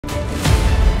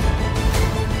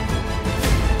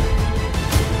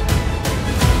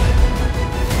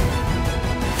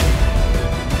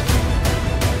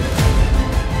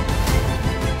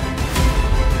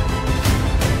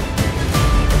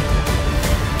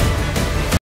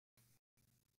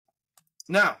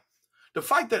Now, the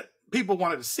fight that people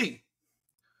wanted to see,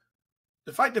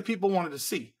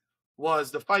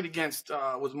 was the fight against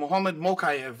was Muhammad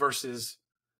Mokaev versus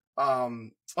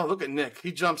oh, look at Nick.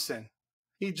 He jumps in.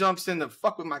 He jumps in to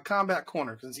fuck with my combat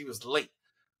corner because he was late.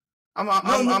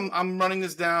 I'm running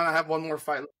this down. I have one more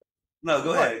fight. No,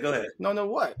 go ahead. Go ahead. No,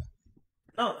 what?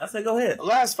 No, I said go ahead. The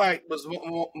last fight was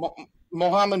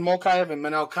Mohamed Mokaev and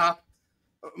Manel Kape.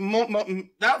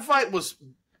 That fight was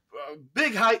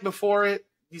big hype before it.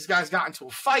 These guys got into a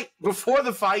fight before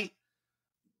the fight.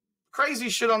 Crazy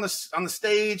shit on the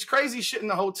stage. Crazy shit in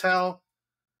the hotel.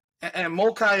 And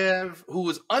Mokaev, who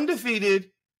was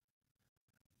undefeated,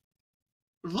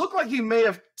 looked like he may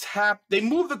have tapped. They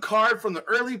moved the card from the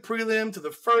early prelim to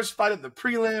the first fight of the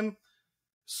prelim.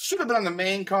 Should have been on the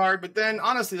main card, but then,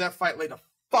 honestly, that fight laid a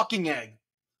fucking egg.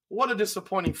 What a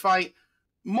disappointing fight.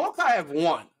 Mokaev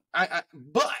won.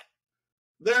 But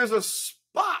there's a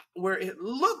spot where it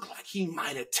looked like he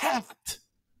might have tapped.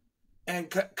 And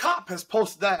Kape has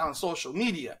posted that on social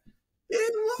media.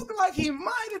 It looked like he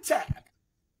might have tapped.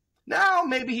 Now,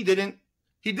 maybe he didn't.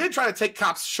 He did try to take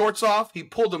Kape's shorts off. He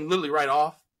pulled them literally right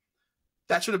off.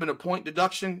 That should have been a point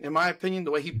deduction, in my opinion,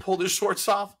 the way he pulled his shorts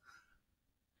off.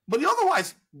 But he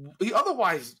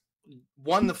otherwise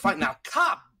won the fight. Now,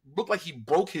 Kape looked like he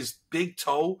broke his big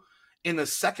toe in the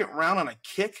second round on a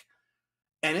kick,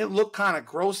 and it looked kind of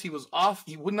gross. He was off.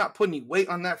 He would not put any weight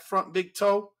on that front big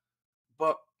toe.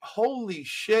 But holy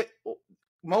shit,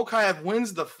 Mokaev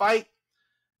wins the fight.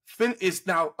 Finn is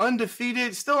now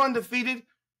undefeated, still undefeated,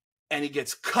 and he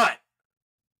gets cut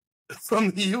from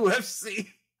the UFC.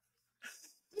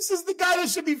 This is the guy that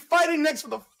should be fighting next for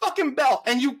the fucking belt,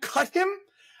 and you cut him?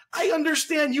 I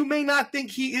understand you may not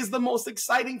think he is the most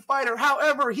exciting fighter.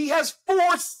 However, he has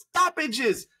 4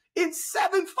 stoppages in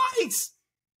 7 fights.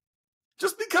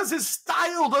 Just because his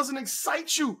style doesn't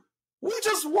excite you. We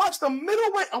just watched a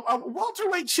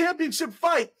welterweight championship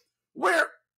fight where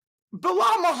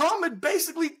Bilal Muhammad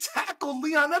basically tackled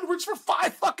Leon Edwards for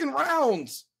 5 fucking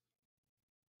rounds.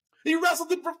 He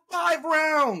wrestled him for 5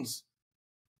 rounds.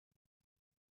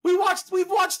 We've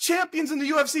watched champions in the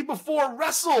UFC before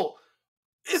wrestle.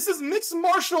 This is mixed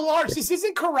martial arts. This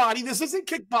isn't karate. This isn't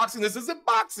kickboxing. This isn't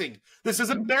boxing. This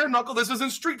isn't bare knuckle. This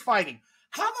isn't street fighting.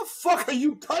 How the fuck are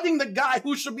you cutting the guy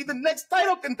who should be the next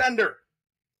title contender?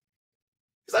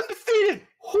 He's undefeated.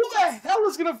 Who the hell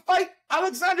is going to fight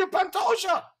Alexander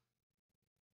Pantoja?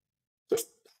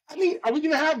 I mean, are we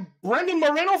going to have Brandon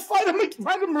Moreno fight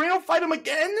him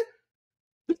again?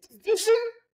 The division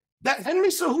that Henry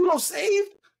Cejudo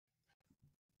saved?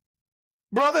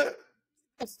 Brother,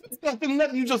 it's nothing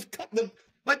letting you just cut the...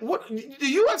 Like, what? The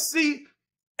UFC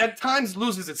at times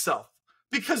loses itself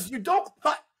because you don't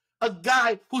cut a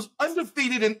guy who's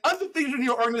undefeated in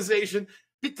your organization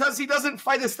because he doesn't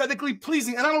fight aesthetically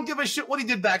pleasing. And I don't give a shit what he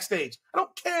did backstage. I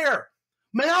don't care.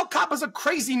 Manel Kape is a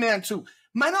crazy man, too.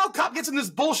 Manel Kape gets in this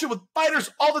bullshit with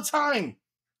fighters all the time.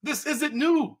 This isn't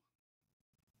new.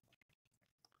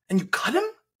 And you cut him?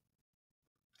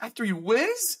 After he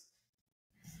wins?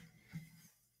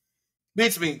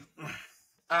 Beats me.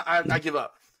 I give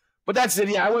up. But that's it.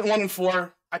 Yeah, I went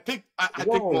 1-4. I picked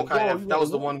Mokaev. That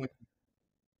was the one.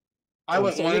 I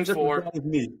went 1-4.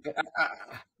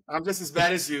 I'm just as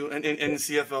bad as you in the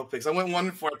CFL picks. I went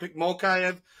 1-4. I picked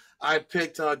Mokaev. I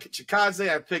picked Chikaze.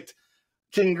 I picked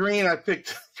King Green. I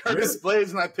picked Curtis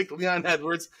Blades, and I picked Leon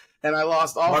Edwards. And I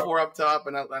lost all 4 up top,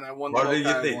 and I won the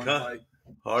Mokaev one fight.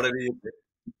 Harder than you think.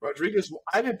 Rodriguez.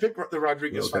 I didn't pick the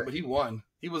Rodriguez fight, but he won.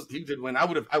 He did win. I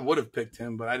would have picked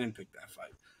him, but I didn't pick that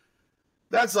fight.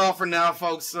 That's all for now,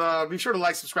 folks. Be sure to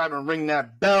like, subscribe, and ring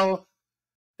that bell.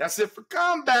 That's it for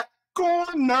Combat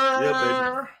Corner.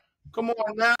 Yeah, baby. Come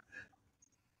on now.